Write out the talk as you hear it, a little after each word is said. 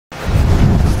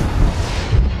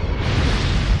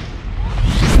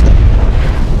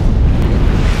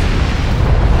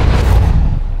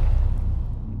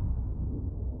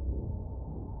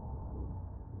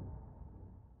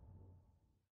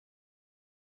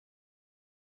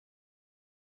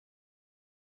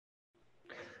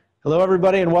Hello,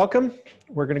 everybody, and welcome.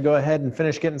 We're going to go ahead and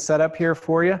finish getting set up here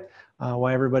for you while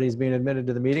everybody's being admitted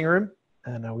to the meeting room.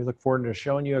 And we look forward to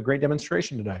showing you a great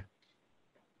demonstration today.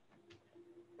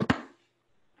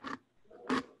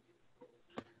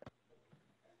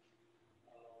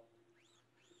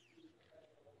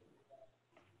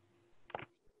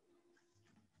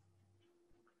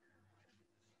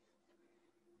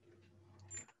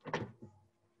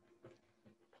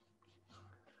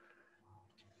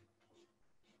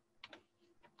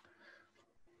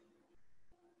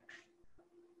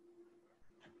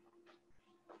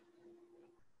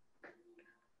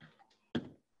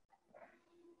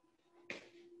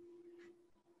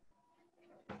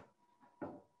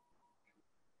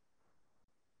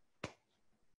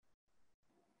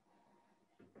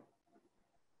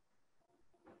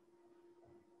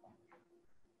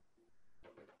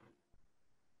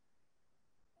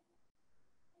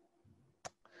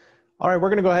 All right, we're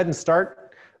going to go ahead and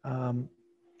start.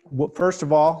 First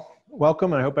of all,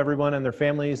 welcome, and I hope everyone and their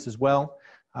families as well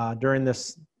during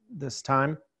this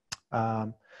time.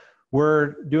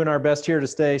 We're doing our best here to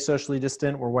stay socially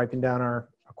distant. We're wiping down our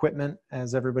equipment,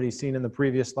 as everybody's seen in the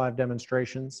previous live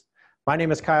demonstrations. My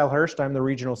name is Kyle Hurst. I'm the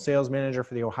Regional Sales Manager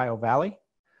for the Ohio Valley.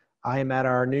 I am at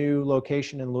our new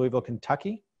location in Louisville,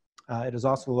 Kentucky. It is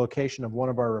also the location of one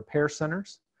of our repair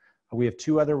centers. We have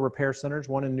two other repair centers,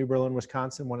 one in New Berlin,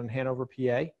 Wisconsin, one in Hanover,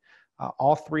 PA.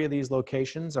 All three of these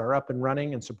locations are up and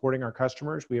running and supporting our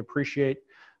customers. We appreciate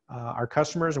our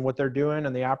customers and what they're doing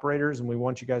and the operators, and we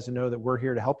want you guys to know that we're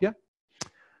here to help you.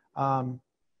 Our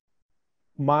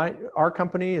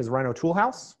company is Rhino Tool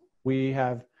House. We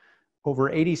have over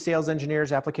 80 sales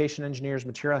engineers, application engineers,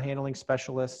 material handling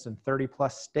specialists in 30+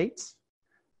 states.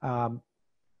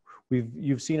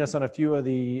 You've seen us on a few of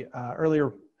the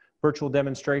earlier virtual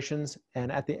demonstrations,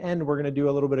 and at the end we're going to do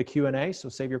a little bit of Q&A, so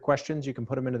save your questions. You can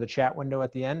put them into the chat window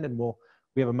at the end, and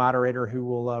we have a moderator who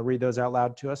will read those out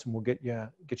loud to us, and we'll get you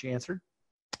answered.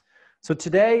 So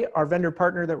today our vendor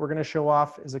partner that we're going to show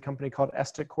off is a company called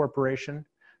Estic Corporation,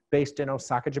 based in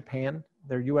Osaka, Japan.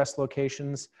 Their US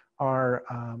locations are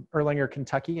Erlanger,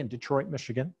 Kentucky, and Detroit,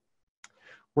 Michigan.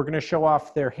 We're going to show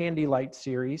off their Handy Light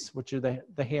series, which are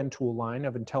the hand tool line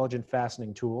of intelligent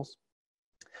fastening tools.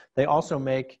 They also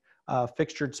make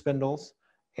fixtured spindles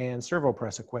and servo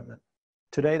press equipment.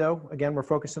 Today, though, again, we're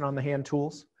focusing on the hand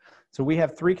tools. So we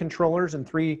have 3 controllers and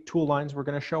 3 tool lines we're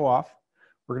going to show off.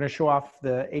 We're going to show off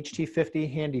the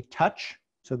HT50 Handy Touch.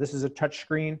 So this is a touch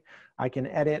screen. I can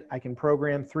edit, I can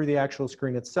program through the actual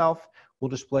screen itself. We'll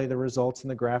display the results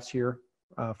and the graphs here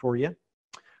for you.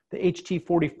 The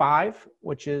HT45,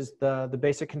 which is the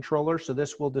basic controller. So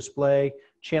this will display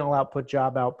channel output,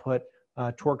 job output,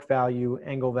 torque value,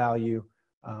 angle value,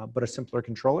 but a simpler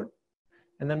controller.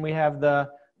 And then we have the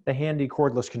Handy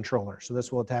cordless controller. So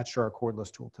this will attach to our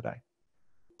cordless tool today.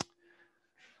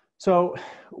 So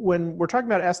when we're talking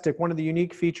about Estic, one of the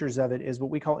unique features of it is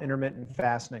what we call intermittent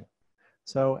fastening.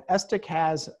 So Estic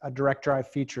has a direct drive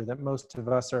feature that most of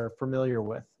us are familiar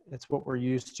with. It's what we're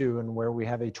used to and where we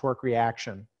have a torque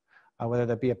reaction, whether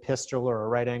that be a pistol or a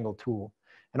right angle tool.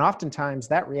 And oftentimes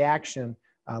that reaction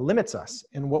limits us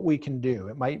in what we can do.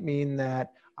 It might mean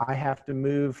that I have to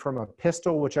move from a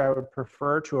pistol, which I would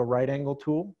prefer, to a right angle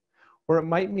tool, or it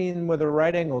might mean with a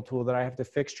right angle tool that I have to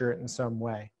fixture it in some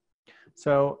way.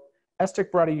 So Estic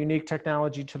brought a unique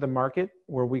technology to the market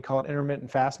where we call it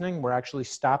intermittent fastening. We're actually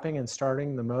stopping and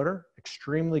starting the motor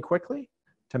extremely quickly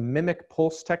to mimic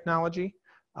pulse technology,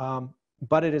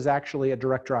 but it is actually a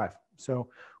direct drive. So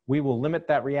we will limit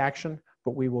that reaction,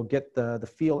 but we will get the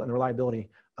feel and reliability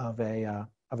of a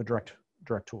direct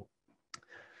tool.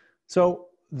 So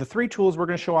the 3 tools we're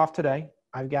going to show off today,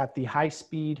 I've got the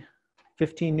high-speed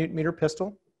 15 Newton-meter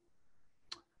pistol.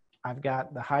 I've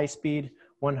got the high-speed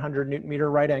 100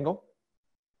 Newton-meter right angle.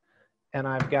 And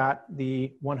I've got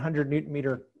the 100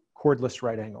 Newton-meter cordless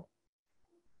right angle.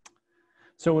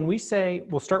 So when we say,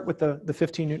 we'll start with the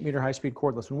 15 Newton-meter high-speed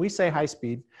cordless. When we say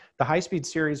high-speed, the high-speed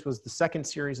series was the second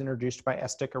series introduced by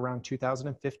Estic around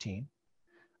 2015.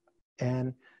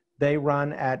 And they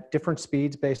run at different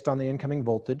speeds based on the incoming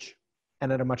voltage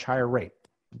and at a much higher rate,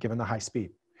 given the high speed.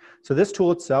 So this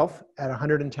tool itself at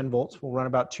 110 volts will run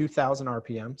about 2,000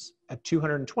 RPMs. At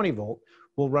 220 volt,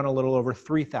 will run a little over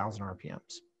 3,000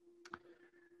 RPMs.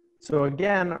 So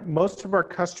again, most of our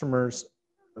customers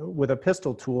with a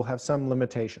pistol tool have some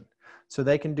limitation. So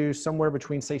they can do somewhere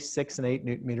between, say, 6 and 8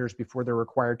 Newton meters before they're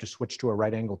required to switch to a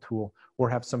right angle tool or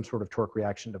have some sort of torque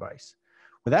reaction device.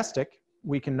 With Estic,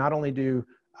 we can not only do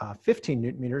 15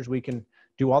 Newton meters, we can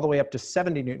do all the way up to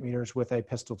 70 Newton meters with a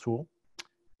pistol tool.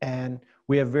 And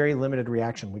we have very limited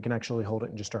reaction. We can actually hold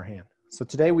it in just our hand. So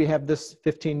today we have this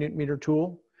 15 Newton meter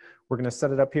tool. We're going to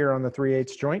set it up here on the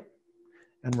 3/8 joint,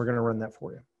 and we're going to run that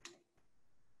for you.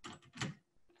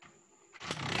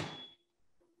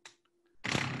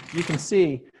 You can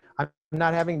see I'm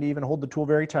not having to even hold the tool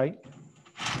very tight,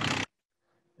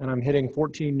 and I'm hitting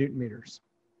 14 Newton meters.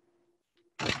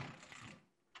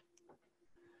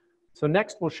 So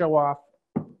next we'll show off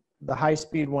the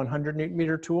high-speed 100 Newton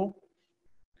meter tool.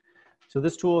 So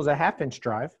this tool is a 1/2-inch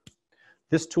drive.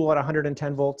 This tool at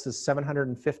 110 volts is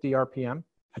 750 RPM.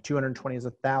 At 220 is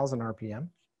 1,000 RPM.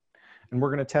 And we're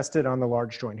going to test it on the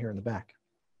large joint here in the back.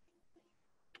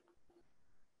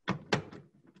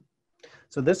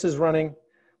 So this is running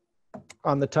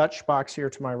on the touch box here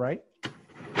to my right.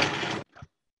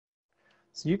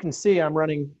 So you can see I'm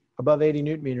running above 80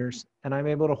 Newton meters, and I'm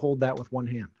able to hold that with one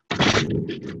hand.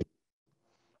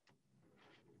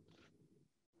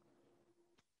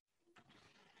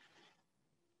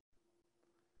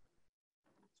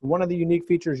 One of the unique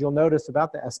features you'll notice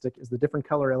about the Estic is the different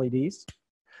color LEDs.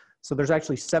 So there's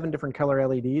actually 7 different color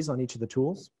LEDs on each of the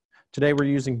tools. Today we're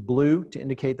using blue to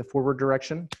indicate the forward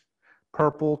direction,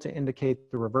 purple to indicate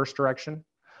the reverse direction,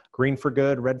 green for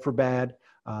good, red for bad,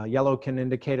 yellow can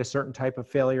indicate a certain type of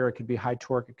failure. It could be high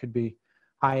torque, it could be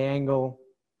high angle,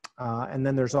 and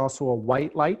then there's also a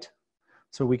white light.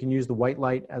 So we can use the white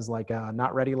light as like a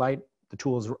not ready light. The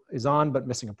tool is on but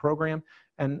missing a program.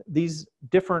 And these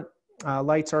different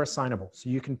lights are assignable, so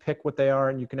you can pick what they are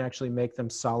and you can actually make them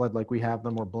solid like we have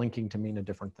them, or blinking to mean a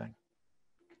different thing.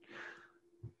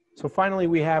 So finally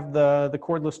we have the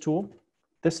cordless tool.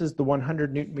 This is the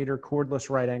 100 Newton meter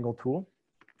cordless right angle tool.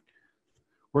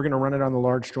 We're going to run it on the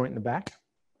large joint in the back.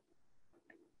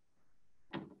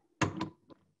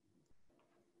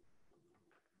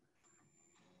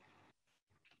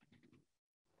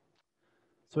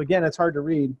 So again, it's hard to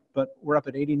read, but we're up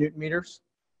at 80 Newton meters.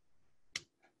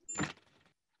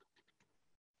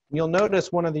 You'll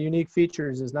notice one of the unique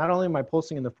features is not only am I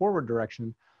pulsing in the forward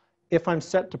direction, if I'm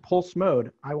set to pulse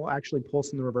mode, I will actually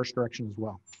pulse in the reverse direction as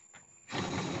well. So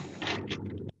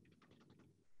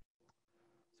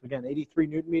again, 83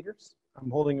 Newton meters.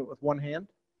 I'm holding it with one hand.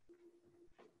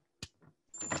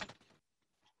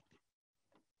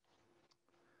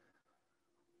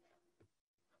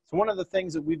 So one of the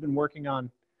things that we've been working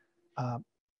on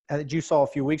that you saw a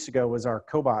few weeks ago was our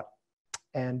cobot.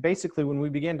 And basically, when we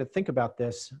began to think about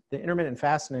this, the intermittent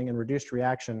fastening and reduced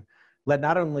reaction led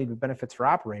not only to benefits for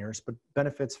operators, but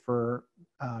benefits for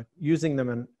using them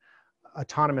in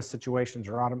autonomous situations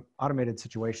or automated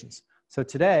situations. So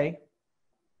today,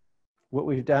 what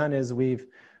we've done is we've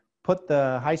put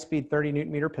the high-speed 30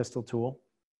 Newton meter pistol tool.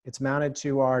 It's mounted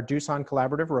to our Doosan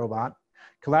collaborative robot.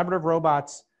 Collaborative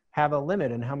robots have a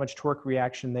limit in how much torque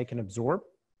reaction they can absorb,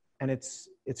 and it's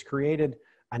created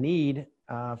a need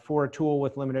for a tool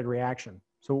with limited reaction.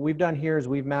 So what we've done here is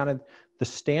we've mounted the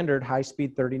standard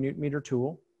high-speed 30 Newton meter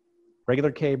tool,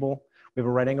 regular cable, we have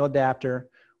a right angle adapter,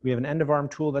 we have an end of arm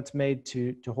tool that's made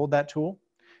to hold that tool,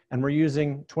 and we're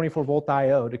using 24 volt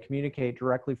IO to communicate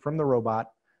directly from the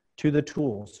robot to the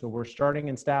tool. So we're starting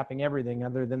and stopping everything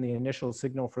other than the initial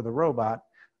signal for the robot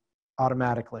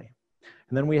automatically.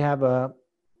 And then we have a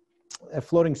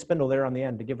floating spindle there on the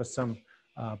end to give us some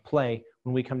play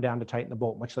when we come down to tighten the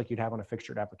bolt, much like you'd have on a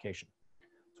fixtured application.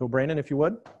 So Brandon, if you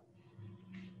would.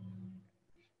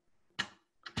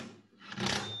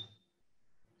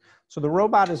 So the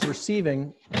robot is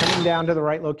receiving, coming down to the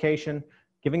right location,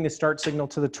 giving the start signal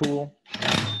to the tool.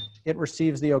 It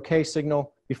receives the OK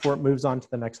signal before it moves on to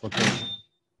the next location.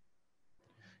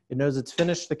 It knows it's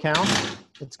finished the count,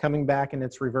 it's coming back and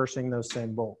it's reversing those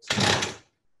same bolts.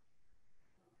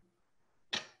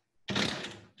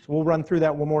 So we'll run through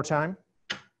that one more time.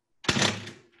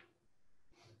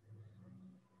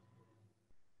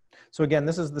 So again,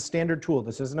 this is the standard tool.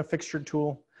 This isn't a fixtured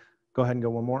tool. Go ahead and go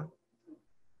one more.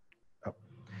 Oh.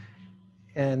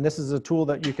 And this is a tool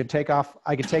that you could take off.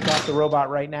 I could take off the robot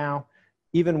right now,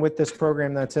 even with this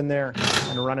program that's in there,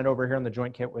 and run it over here on the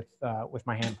joint kit with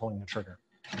my hand pulling the trigger.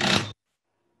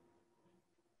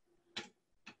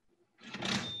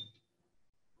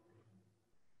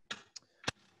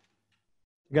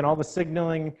 Again, all the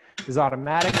signaling is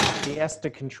automatic. The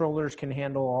Estic controllers can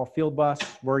handle all field bus.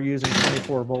 We're using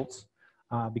 24 volts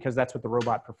because that's what the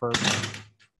robot prefers.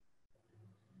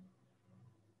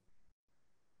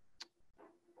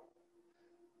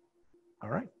 All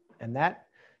right, and that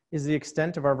is the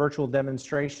extent of our virtual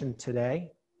demonstration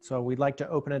today. So we'd like to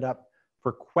open it up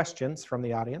for questions from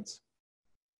the audience.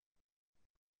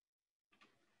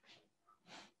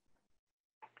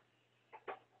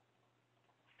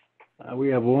 We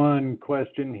have one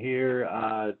question here.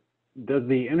 Does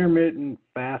the intermittent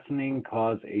fastening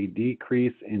cause a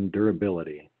decrease in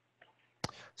durability?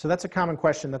 So that's a common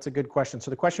question. That's a good question. So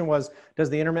the question was, does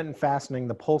the intermittent fastening,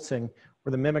 the pulsing,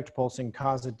 or the mimicked pulsing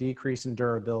cause a decrease in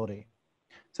durability?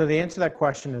 So the answer to that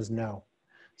question is no.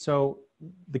 So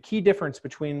the key difference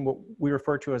between what we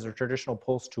refer to as a traditional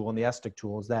pulse tool and the Estic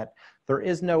tool is that there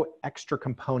is no extra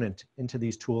component into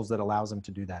these tools that allows them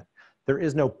to do that. There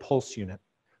is no pulse unit.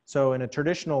 So in a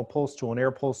traditional pulse tool, an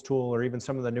air pulse tool, or even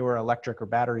some of the newer electric or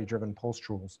battery-driven pulse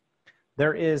tools,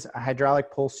 there is a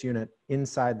hydraulic pulse unit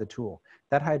inside the tool.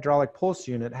 That hydraulic pulse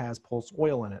unit has pulse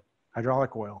oil in it,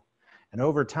 hydraulic oil. And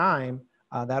over time,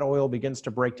 that oil begins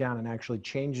to break down and actually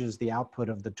changes the output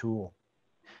of the tool.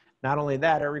 Not only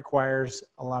that, it requires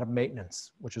a lot of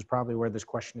maintenance, which is probably where this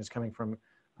question is coming from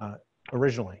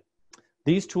originally.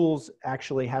 These tools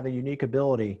actually have a unique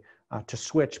ability to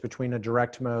switch between a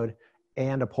direct mode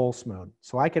and a pulse mode.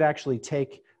 So I could actually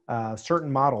take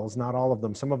certain models, not all of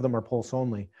them, some of them are pulse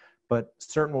only, but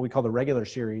certain what we call the regular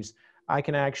series, I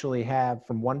can actually have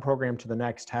from one program to the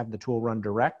next, have the tool run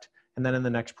direct, and then in the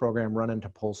next program run into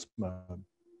pulse mode.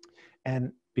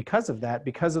 And because of that,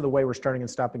 because of the way we're starting and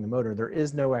stopping the motor, there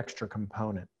is no extra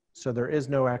component. So there is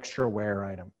no extra wear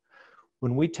item.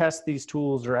 When we test these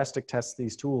tools, or Estic tests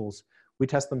these tools, we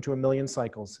test them to 1 million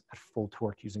cycles at full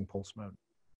torque using pulse mode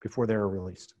before they're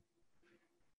released.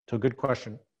 So good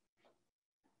question.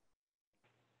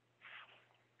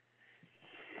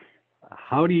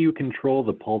 How do you control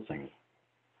the pulsing?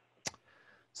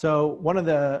 So one of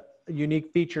the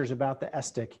unique features about the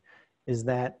Estic is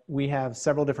that we have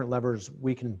several different levers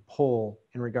we can pull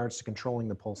in regards to controlling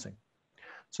the pulsing.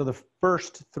 So the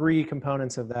first 3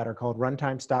 components of that are called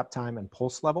runtime, stop time, and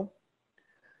pulse level.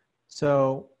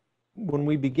 So when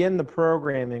we begin the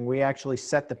programming, we actually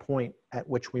set the point at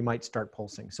which we might start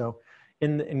pulsing. So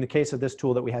in the case of this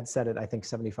tool that we had set at, I think,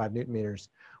 75 Newton meters,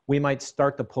 we might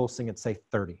start the pulsing at, say,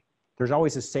 30. There's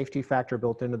always a safety factor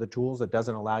built into the tools that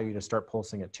doesn't allow you to start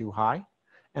pulsing at too high,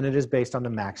 and it is based on the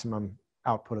maximum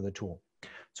output of the tool.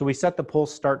 So we set the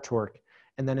pulse start torque,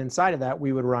 and then inside of that,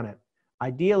 we would run it.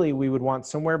 Ideally, we would want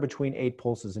somewhere between 8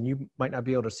 pulses, and you might not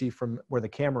be able to see from where the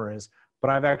camera is, but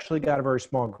I've actually got a very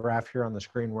small graph here on the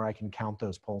screen where I can count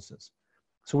those pulses.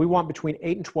 So we want between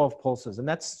 8 and 12 pulses, and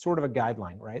that's sort of a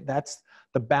guideline, right? That's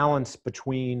the balance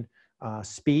between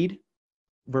speed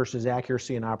versus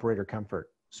accuracy and operator comfort.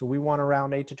 So we want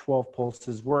around 8 to 12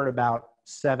 pulses. We're at about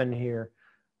 7 here.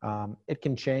 It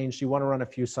can change. You want to run a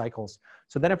few cycles.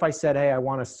 So then if I said, hey, I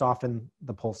want to soften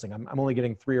the pulsing, I'm only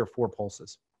getting 3 or 4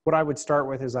 pulses. What I would start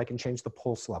with is I can change the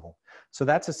pulse level. So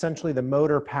that's essentially the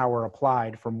motor power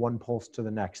applied from one pulse to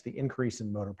the next, the increase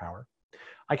in motor power.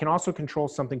 I can also control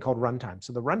something called runtime.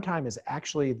 So the runtime is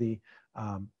actually the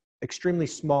extremely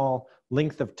small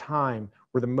length of time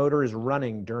where the motor is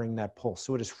running during that pulse.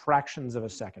 So it is fractions of a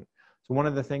second. So one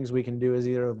of the things we can do is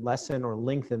either lessen or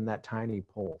lengthen that tiny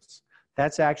pulse.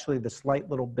 That's actually the slight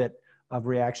little bit of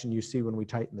reaction you see when we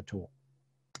tighten the tool.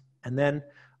 And then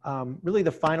really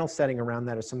the final setting around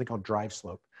that is something called drive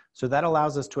slope. So that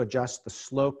allows us to adjust the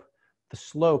slope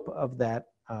of that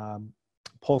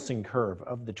pulsing curve,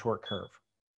 of the torque curve.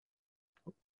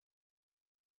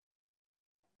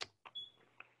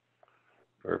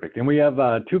 Perfect. And we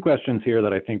have 2 questions here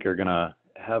that I think are going to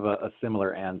have a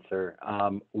similar answer.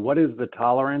 What is the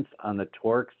tolerance on the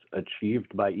torques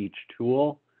achieved by each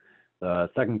tool?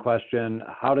 The second question,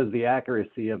 how does the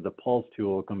accuracy of the pulse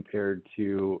tool compare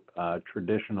to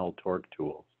traditional torque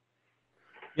tools?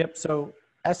 Yep, so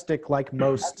Estic, like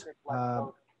most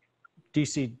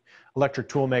DC electric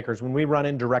tool makers, when we run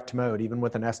in direct mode, even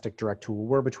with an Estic direct tool,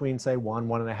 we're between, say,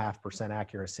 1.5%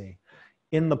 accuracy.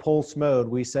 In the pulse mode,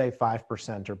 we say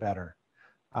 5% or better.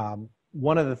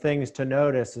 One of the things to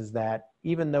notice is that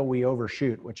even though we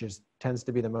overshoot, which tends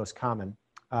to be the most common,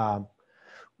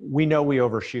 we know we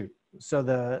overshoot. So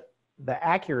the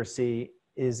accuracy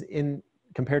is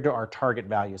compared to our target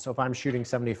value. So if I'm shooting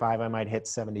 75, I might hit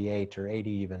 78 or 80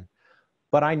 even,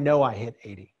 but I know I hit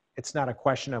 80. It's not a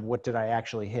question of what did I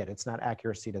actually hit. It's not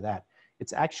accuracy to that.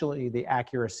 It's actually the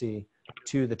accuracy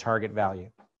to the target value.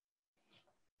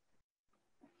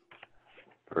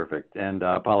 Perfect. And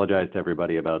apologize to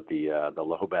everybody about the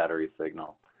low battery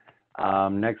signal.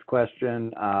 Next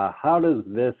question, how does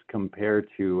this compare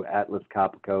to Atlas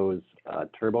Copco's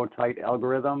turbo-tight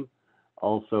algorithm,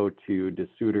 also to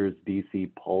DeSuter's DC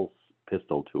pulse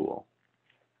pistol tool?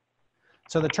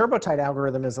 So the turbo-tight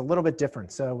algorithm is a little bit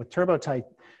different. So with turbo-tight,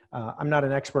 I'm not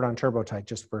an expert on turbo-tight,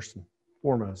 just first and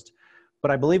foremost,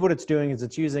 but I believe what it's doing is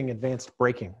it's using advanced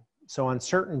braking. So on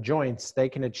certain joints, they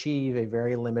can achieve a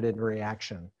very limited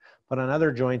reaction, but on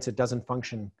other joints, it doesn't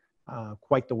function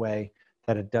quite the way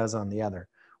that it does on the other.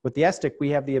 With the Estic, we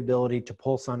have the ability to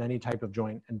pulse on any type of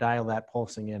joint and dial that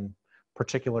pulsing in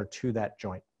particular to that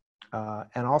joint.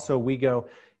 And also we go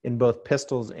in both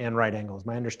pistols and right angles.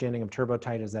 My understanding of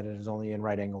TurboTite is that it is only in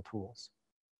right angle tools.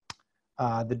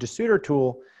 The DeSuiter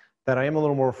tool that I am a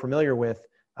little more familiar with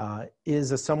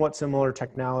is a somewhat similar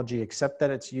technology, except that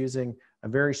it's using a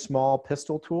very small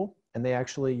pistol tool, and they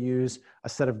actually use a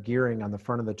set of gearing on the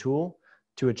front of the tool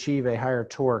to achieve a higher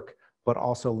torque, but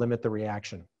also limit the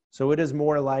reaction. So it is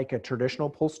more like a traditional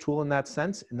pulse tool in that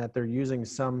sense, in that they're using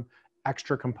some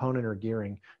extra component or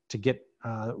gearing to get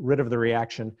rid of the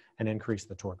reaction and increase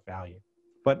the torque value.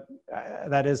 But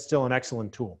that is still an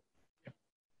excellent tool.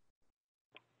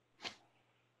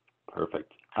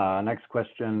 Perfect. Next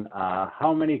question,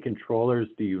 how many controllers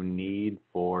do you need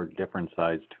for different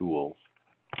size tools?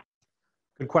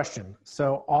 Good question.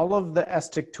 So all of the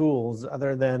Estic tools,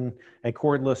 other than a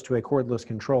cordless to a cordless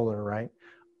controller, right?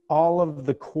 All of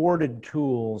the corded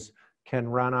tools can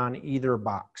run on either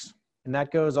box. And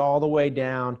that goes all the way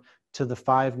down to the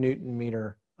 5 Newton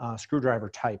meter screwdriver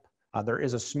type. There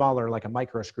is a smaller, like a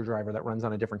micro screwdriver, that runs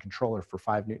on a different controller for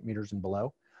 5 Newton meters and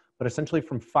below. But essentially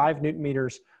from 5 Newton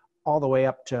meters all the way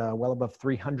up to well above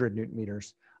 300 Newton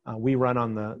meters, we run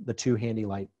on the 2 handy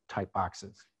light type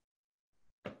boxes.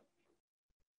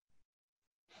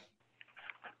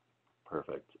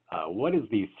 Perfect. What is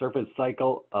the service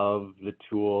cycle of the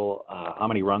tool? How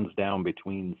many runs down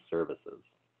between services?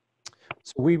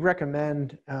 So we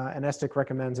recommend, and Estic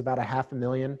recommends about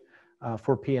 500,000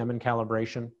 for PM and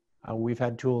calibration. We've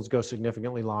had tools go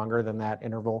significantly longer than that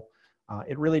interval.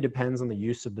 It really depends on the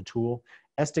use of the tool.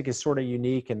 Estic is sort of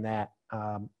unique in that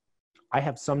I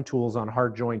have some tools on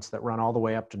hard joints that run all the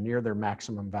way up to near their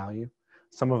maximum value.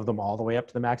 Some of them all the way up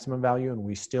to the maximum value, and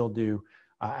we still do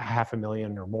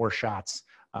 500,000 or more shots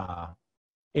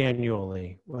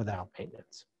annually without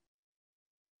maintenance.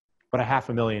 But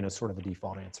 500,000 is sort of the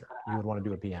default answer. You would want to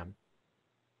do a PM.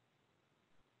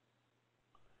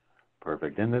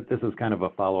 Perfect. And this is kind of a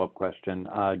follow-up question.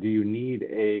 Do you need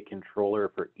a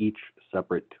controller for each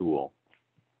separate tool?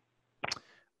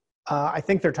 I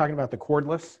think they're talking about the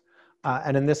cordless.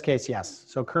 And in this case, yes.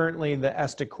 So currently the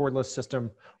Estic cordless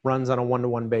system runs on a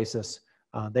one-to-one basis.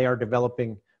 They are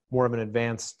developing more of an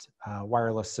advanced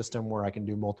wireless system where I can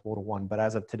do multiple to one. But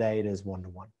as of today, it is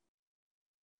one-to-one.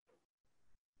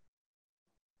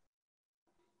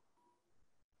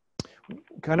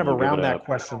 Kind of around that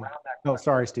question. Oh,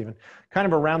 sorry, Stephen. Kind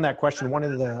of around that question, one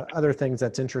of the other things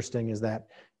that's interesting is that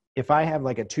if I have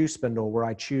like a 2-spindle where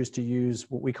I choose to use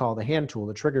what we call the hand tool,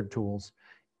 the triggered tools,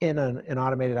 in an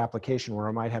automated application where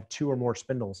I might have 2 or more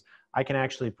spindles, I can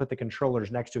actually put the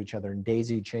controllers next to each other and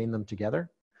daisy chain them together.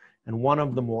 And one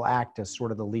of them will act as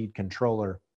sort of the lead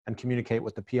controller and communicate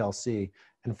with the PLC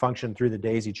and function through the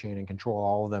daisy chain and control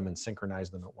all of them and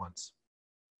synchronize them at once.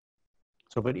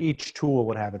 So, but each tool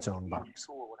would have its own box.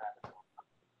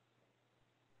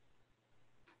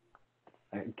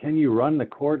 Can you run the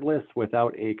cordless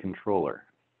without a controller?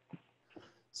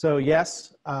 So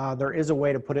yes, there is a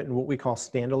way to put it in what we call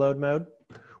standalone mode.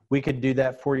 We could do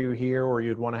that for you here, or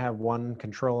you'd want to have one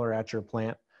controller at your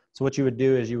plant. So what you would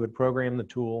do is you would program the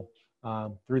tool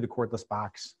through the cordless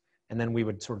box, and then we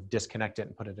would sort of disconnect it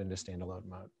and put it into standalone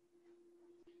mode.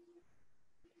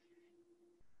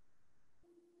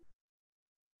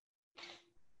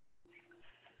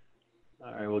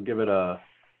 All right, we'll give it a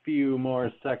few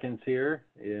more seconds here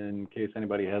in case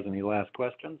anybody has any last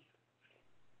questions.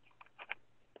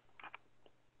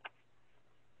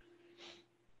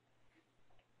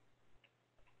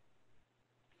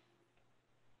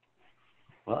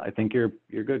 Well, I think you're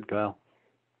good, Kyle.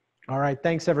 All right,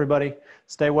 thanks everybody.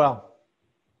 Stay well.